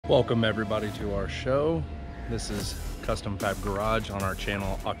Welcome everybody to our show. This is Custom Fab Garage on our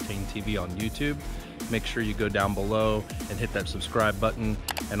channel Octane TV on YouTube. Make sure you go down below and hit that subscribe button,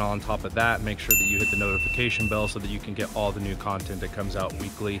 and on top of that, make sure that you hit the notification bell so that you can get all the new content that comes out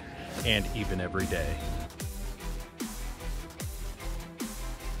weekly and even every day.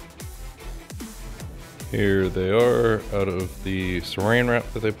 Here they are out of the saran wrap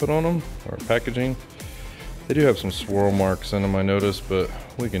that they put on them, or packaging. They do have some swirl marks in them, I noticed, but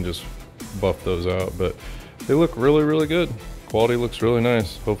we can just buff those out. But they look really good. Quality looks really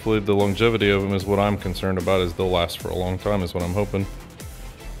nice. Hopefully the longevity of them is what I'm concerned about, is they'll last for a long time is what I'm hoping.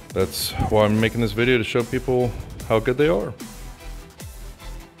 That's why I'm making this video, to show people how good they are.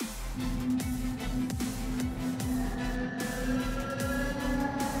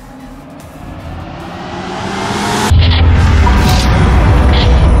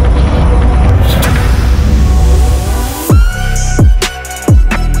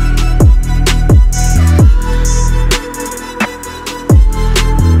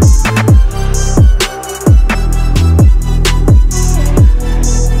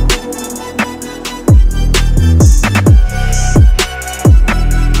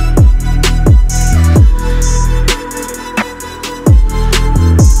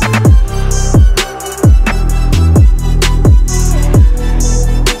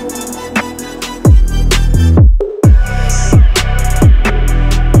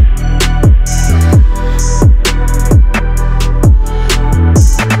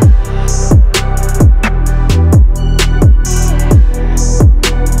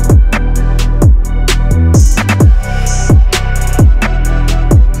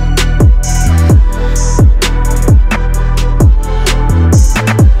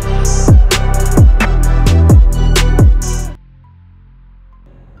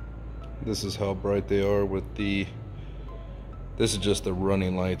 This is how bright they are with the, this is just the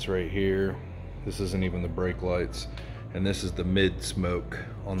running lights right here. This isn't even the brake lights. And this is the mid smoke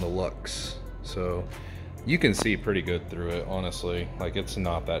on the Lux. So you can see pretty good through it, honestly. Like, it's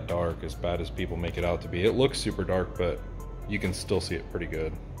not that dark as bad as people make it out to be. It looks super dark, but you can still see it pretty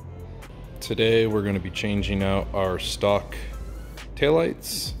good. Today we're going to be changing out our stock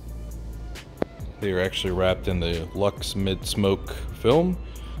taillights. They are actually wrapped in the Lux mid smoke film.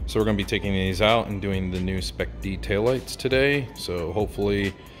 So we're going to be taking these out and doing the new SPECD taillights today. So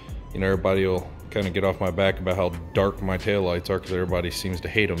hopefully, you know, everybody will kind of get off my back about how dark my taillights are, because everybody seems to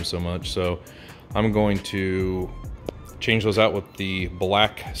hate them so much. So I'm going to change those out with the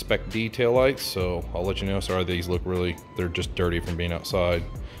black SPECD taillights. So I'll let you know. Sorry, these look really, they're just dirty from being outside,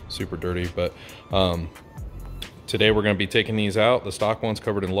 super dirty. But today we're going to be taking these out. The stock one's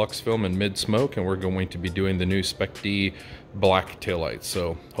covered in Lux film and mid smoke, and we're going to be doing the new SPECD black taillights.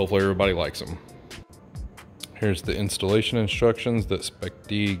 So hopefully everybody likes them. Here's the installation instructions that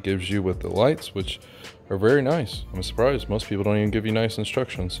SPECD gives you with the lights, which are very nice. I'm surprised most people don't even give you nice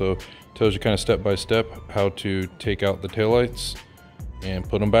instructions. So it tells you kind of step by step how to take out the taillights and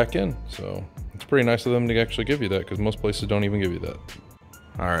put them back in. So it's pretty nice of them to actually give you that, because most places don't even give you that.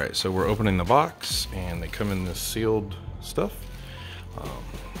 All right, so we're opening the box, and they come in this sealed stuff.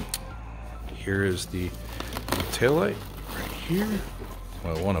 Here is the taillight right here.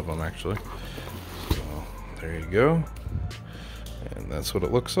 Well, one of them actually. So there you go. And that's what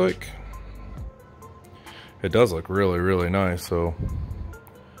it looks like. It does look really nice. So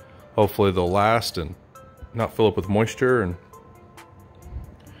hopefully they'll last and not fill up with moisture and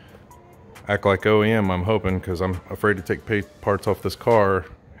act like OEM, I'm hoping, because I'm afraid to take parts off this car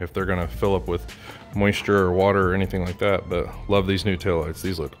if they're gonna fill up with moisture or water or anything like that. But love these new taillights.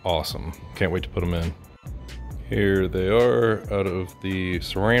 These look awesome. Can't wait to put them in. Here they are out of the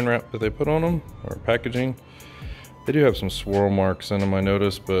saran wrap that they put on them, or packaging. They do have some swirl marks in them, I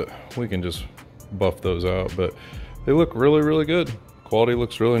noticed, but we can just buff those out. But they look really good. Quality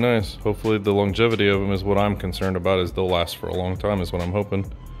looks really nice. Hopefully the longevity of them is what I'm concerned about, is they'll last for a long time is what I'm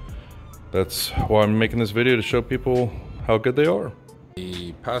hoping. That's why I'm making this video, to show people how good they are.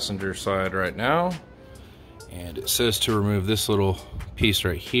 The passenger side right now, and it says to remove this little piece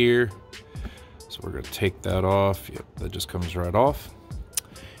right here. So we're gonna take that off. Yep, that just comes right off.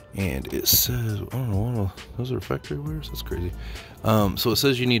 And it says, I don't know, those are factory wears? That's crazy. So it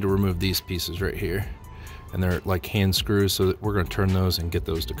says you need to remove these pieces right here. And they're like hand screws, so that we're gonna turn those and get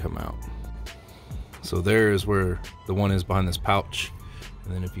those to come out. So there is where the one is, behind this pouch.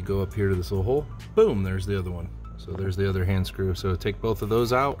 And then if you go up here to this little hole, boom, there's the other one. So there's the other hand screw. So take both of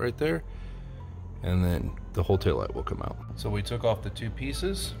those out right there, and then the whole taillight will come out. So we took off the two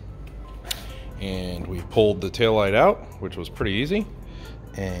pieces, and we pulled the taillight out, which was pretty easy.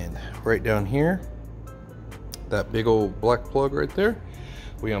 And right down here, that big old black plug right there,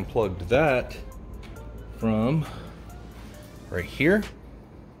 we unplugged that from right here.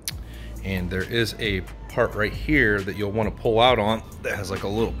 And there is a part right here that you'll want to pull out on that has like a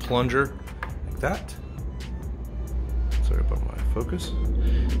little plunger like that. Sorry about my focus.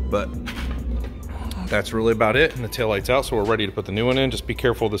 But that's really about it. And the taillight's out, so we're ready to put the new one in. Just be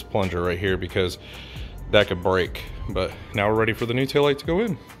careful of this plunger right here because that could break. But now we're ready for the new taillight to go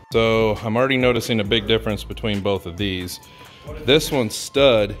in. So I'm already noticing a big difference between both of these. This one's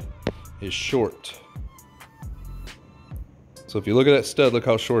stud is short. So if you look at that stud, look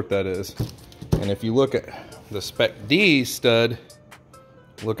how short that is. And if you look at the SPECD stud,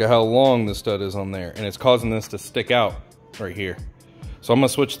 look at how long the stud is on there. And it's causing this to stick out right here. So I'm gonna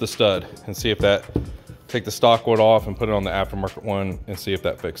switch the stud and see if that, take the stock one off and put it on the aftermarket one and see if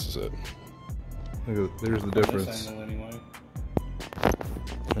that fixes it. Look at, there's the difference.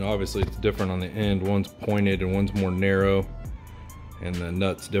 And obviously it's different on the end. One's pointed and one's more narrow. And the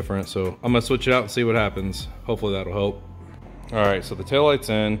nut's different. So I'm gonna switch it out and see what happens. Hopefully that'll help. All right, so the taillight's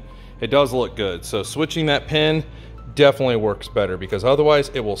in. It does look good. So switching that pin definitely works better because otherwise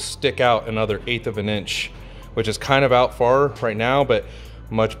it will stick out another 1/8 of an inch, which is kind of out far right now, but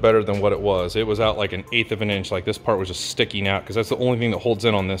much better than what it was. It was out like an 1/8 of an inch, like this part was just sticking out because that's the only thing that holds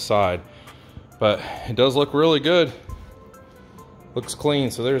in on this side. But it does look really good. Looks clean.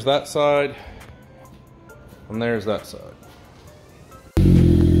 So there's that side and there's that side.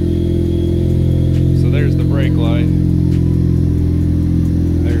 So there's the brake light.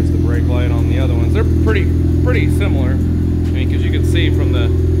 There's the brake light on the other ones. They're pretty similar. I mean, because you can see from the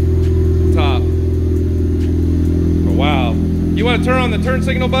top. But wow. You want to turn on the turn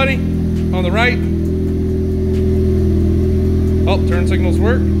signal, buddy? On the right? Oh, turn signals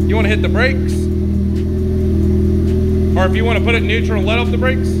work. You want to hit the brakes? Or if you want to put it in neutral and let off the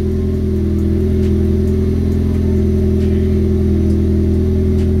brakes?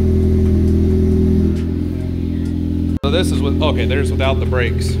 So this is with, okay, there's without the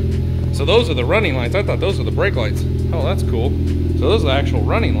brakes. So those are the running lights. I thought those were the brake lights. Oh, that's cool. So those are the actual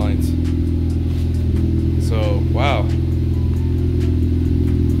running lights. So, wow.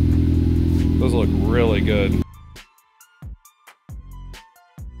 Those look really good.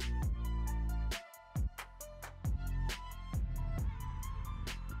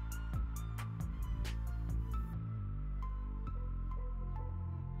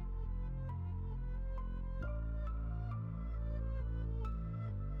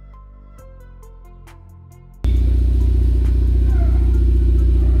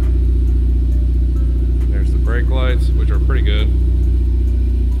 Brake lights, which are pretty good.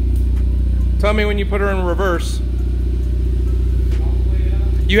 Tell me when you put her in reverse.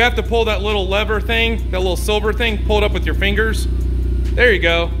 You have to pull that little lever thing, that little silver thing, pull it up with your fingers. There you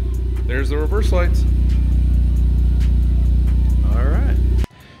go. There's the reverse lights. All right.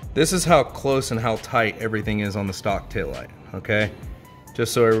 This is how close and how tight everything is on the stock taillight, okay?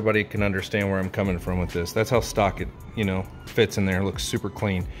 Just so everybody can understand where I'm coming from with this. That's how stock it, you know, fits in there. It looks super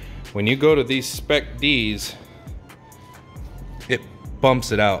clean. When you go to these SPECDs, it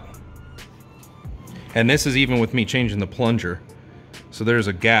bumps it out. And this is even with me changing the plunger. So there's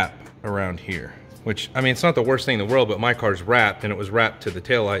a gap around here, which, I mean, it's not the worst thing in the world, but my car's wrapped and it was wrapped to the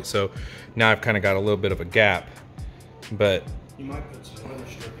taillight. So now I've kind of got a little bit of a gap, but you might put some other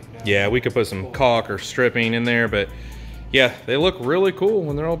stripping down. Yeah, we could put some caulk or stripping in there, but yeah, they look really cool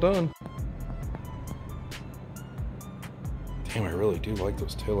when they're all done. Damn, I really do like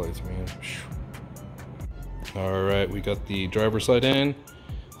those taillights, man. All right, we got the driver's side in.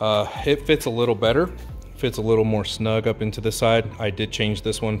 It fits a little better. Fits a little more snug up into the side. I did change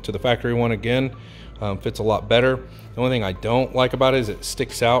this one to the factory one again. Fits a lot better. The only thing I don't like about it is it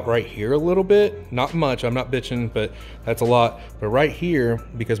sticks out right here a little bit. Not much, I'm not bitching, but that's a lot. But right here,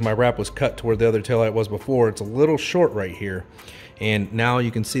 because my wrap was cut to where the other taillight was before, it's a little short right here. And now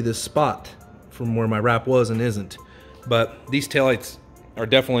you can see this spot from where my wrap was and isn't. But these taillights are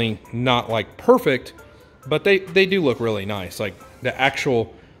definitely not like perfect, but they do look really nice. Like the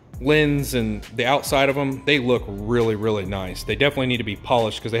actual lens and the outside of them, they look really, really nice. They definitely need to be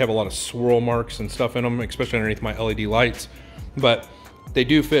polished because they have a lot of swirl marks and stuff in them, especially underneath my LED lights. But they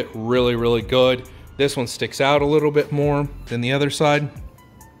do fit really, really good. This one sticks out a little bit more than the other side,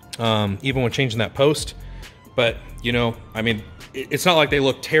 even when changing that post. But, you know, I mean, it's not like they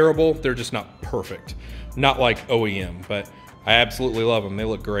look terrible. They're just not perfect. Not like OEM, but I absolutely love them. They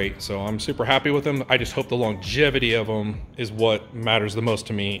look great, so I'm super happy with them. I just hope the longevity of them is what matters the most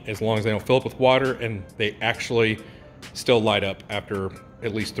to me, as long as they don't fill up with water and they actually still light up after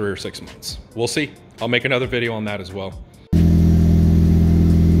at least 3 or 6 months. We'll see. I'll make another video on that as well.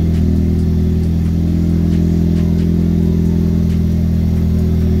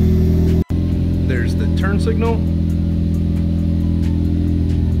 signal.